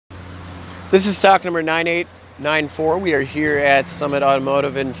This is stock number 9894. We are here at Summit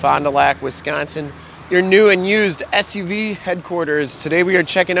Automotive in Fond du Lac, Wisconsin, your new and used SUV headquarters. Today we are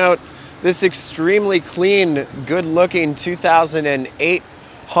checking out this extremely clean, good-looking 2008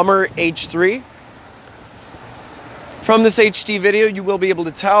 Hummer H3. From this HD video, you will be able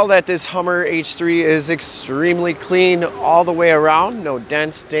to tell that this Hummer H3 is extremely clean all the way around. No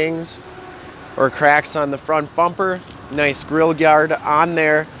dents, dings, or cracks on the front bumper. Nice grill guard on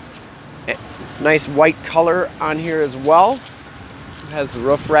there. Nice white color on here as well. It has the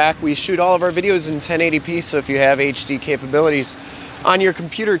roof rack. We shoot all of our videos in 1080p, so if you have HD capabilities on your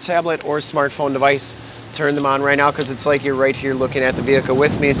computer, tablet, or smartphone device, turn them on right now because it's like you're right here looking at the vehicle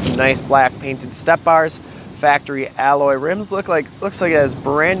with me. Some nice black painted step bars, factory alloy rims. Looks like it has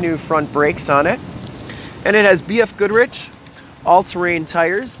brand new front brakes on it. And it has BF Goodrich all-terrain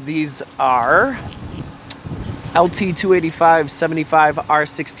tires. These are LT 285 75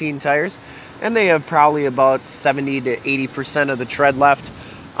 R16 tires. And they have probably about 70 to 80% of the tread left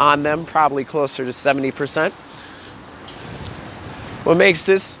on them, probably closer to 70%. What makes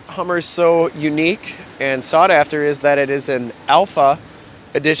this Hummer so unique and sought after is that it is an Alpha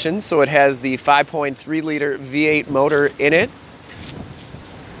edition, so it has the 5.3 liter V8 motor in it.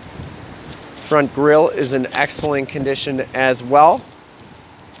 Front grille is in excellent condition as well.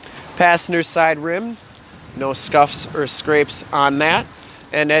 Passenger side rim, no scuffs or scrapes on that.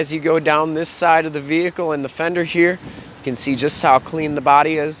 And as you go down this side of the vehicle in the fender here, you can see just how clean the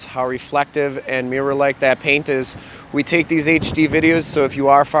body is, how reflective and mirror-like that paint is. We take these HD videos, so if you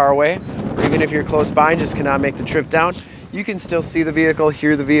are far away, or even if you're close by and just cannot make the trip down, you can still see the vehicle,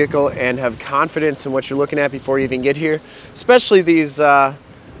 hear the vehicle, and have confidence in what you're looking at before you even get here. Especially these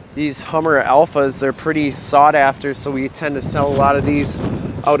Hummer Alphas, they're pretty sought after, so we tend to sell a lot of these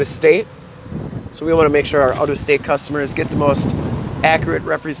out of state. So we want to make sure our out of state customers get the most accurate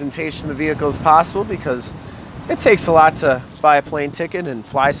representation of the vehicle as possible, because it takes a lot to buy a plane ticket and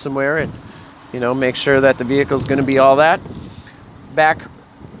fly somewhere and, you know, make sure that the vehicle is going to be all that. Back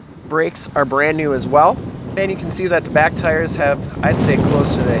brakes are brand new as well, and you can see that the back tires have, I'd say,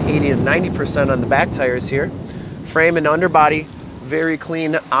 closer to 80 to 90% on the back tires here. Frame and underbody very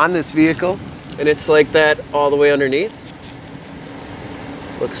clean on this vehicle, and it's like that all the way underneath.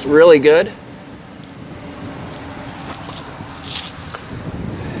 Looks really good.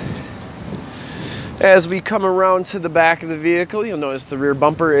 As we come around to the back of the vehicle, you'll notice the rear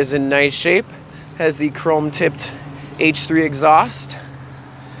bumper is in nice shape. Has the chrome-tipped H3 exhaust.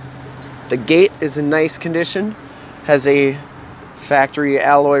 The gate is in nice condition. Has a factory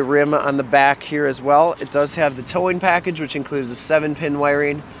alloy rim on the back here as well. It does have the towing package, which includes the 7-pin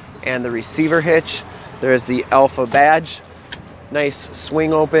wiring and the receiver hitch. There is the Alpha badge. Nice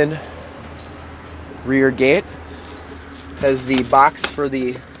swing open rear gate. Has the box for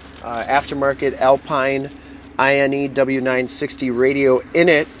the aftermarket Alpine INE W960 radio in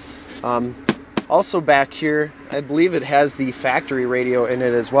it. Also back here, I believe it has the factory radio in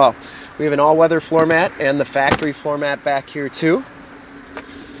it as well. We have an all-weather floor mat and the factory floor mat back here too.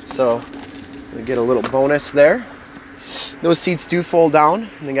 So we get a little bonus there. Those seats do fold down,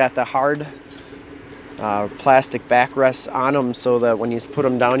 and they got the hard plastic backrests on them, so that when you put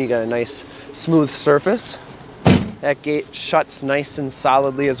them down, you got a nice smooth surface. That gate shuts nice and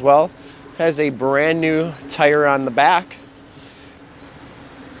solidly as well. Has a brand new tire on the back.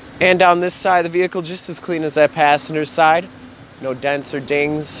 And down this side of the vehicle, just as clean as that passenger side. No dents or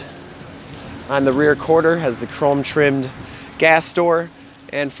dings. On the rear quarter, has the chrome trimmed gas door.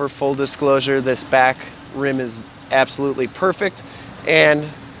 And for full disclosure, this back rim is absolutely perfect. And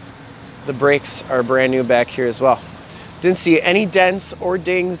the brakes are brand new back here as well. Didn't see any dents or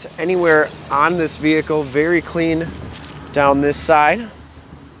dings anywhere on this vehicle. Very clean down this side.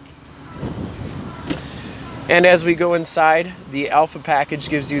 And as we go inside, the Alpha package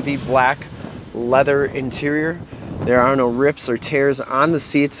gives you the black leather interior. There are no rips or tears on the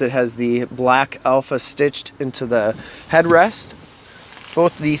seats. It has the black Alpha stitched into the headrest.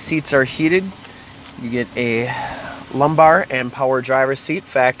 Both of these seats are heated. You get a lumbar and power driver seat,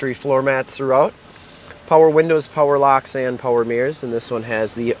 factory floor mats throughout. Power windows, power locks, and power mirrors, and this one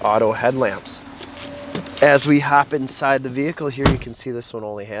has the auto headlamps. As we hop inside the vehicle here, you can see this one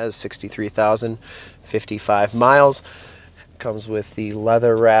only has 63,055 miles. Comes with the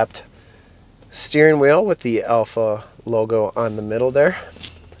leather wrapped steering wheel with the Alpha logo on the middle there.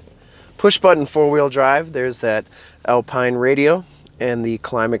 Push button 4-wheel drive. There's that Alpine radio and the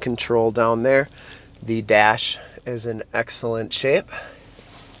climate control down there. The dash is in excellent shape.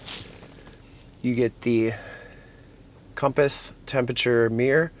 You get the compass, temperature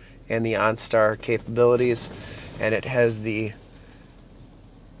mirror, and the OnStar capabilities, and it has the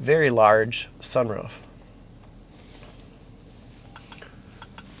very large sunroof.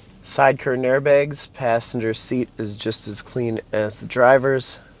 Side curtain airbags. Passenger seat is just as clean as the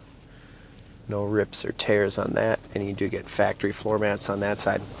driver's. No rips or tears on that, and you do get factory floor mats on that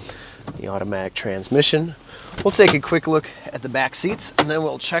side. The automatic transmission. We'll take a quick look at the back seats, and then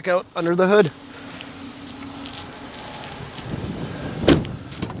we'll check out under the hood.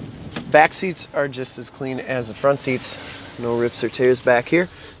 Back seats are just as clean as the front seats. No rips or tears back here.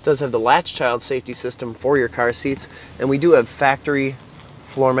 It does have the latch child safety system for your car seats, and we do have factory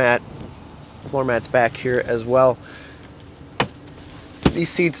floor mats back here as well. These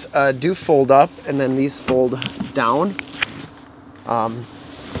seats do fold up, and then these fold down. It's a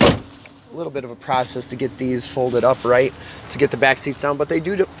little bit of a process to get these folded up right, to get the back seats down, but they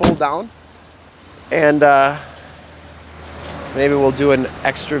do fold down. And maybe we'll do an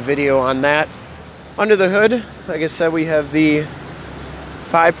extra video on that. Under the hood, like I said, we have the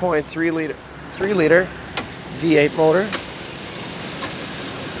 5.3 liter V8 motor.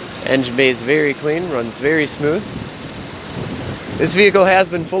 Engine bay is very clean, runs very smooth. This vehicle has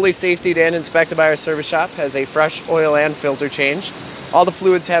been fully safetied and inspected by our service shop, has a fresh oil and filter change. All the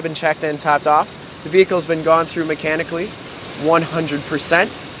fluids have been checked and topped off. The vehicle has been gone through mechanically 100%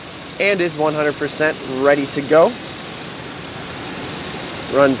 and is 100% ready to go.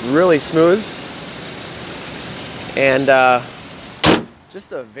 Runs really smooth, and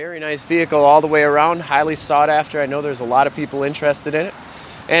just a very nice vehicle all the way around, highly sought after. I know there's a lot of people interested in it.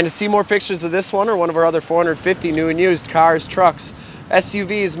 And to see more pictures of this one or one of our other 450 new and used cars, trucks,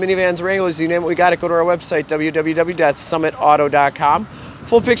 SUVs, minivans, Wranglers, you name it, we got it. Go to our website, www.summitauto.com.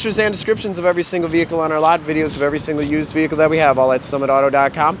 Full pictures and descriptions of every single vehicle on our lot, videos of every single used vehicle that we have, all at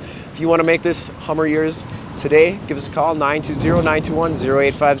summitauto.com. If you want to make this Hummer yours today, give us a call,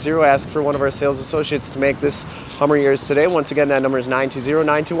 920-921-0850. Ask for one of our sales associates to make this Hummer yours today. Once again, that number is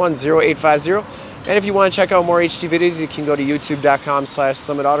 920-921-0850. And if you want to check out more HD videos, you can go to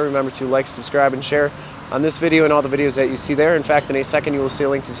youtube.com/summitauto. Remember to like, subscribe, and share on this video and all the videos that you see there. In fact, in a second, you will see a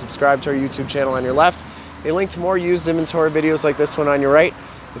link to subscribe to our YouTube channel on your left, a link to more used inventory videos like this one on your right.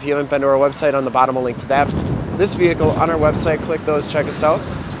 If you haven't been to our website, on the bottom, a link to that. This vehicle on our website, click those, check us out.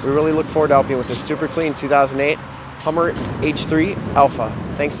 We really look forward to helping you with this super clean 2008 Hummer H3 Alpha.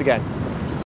 Thanks again.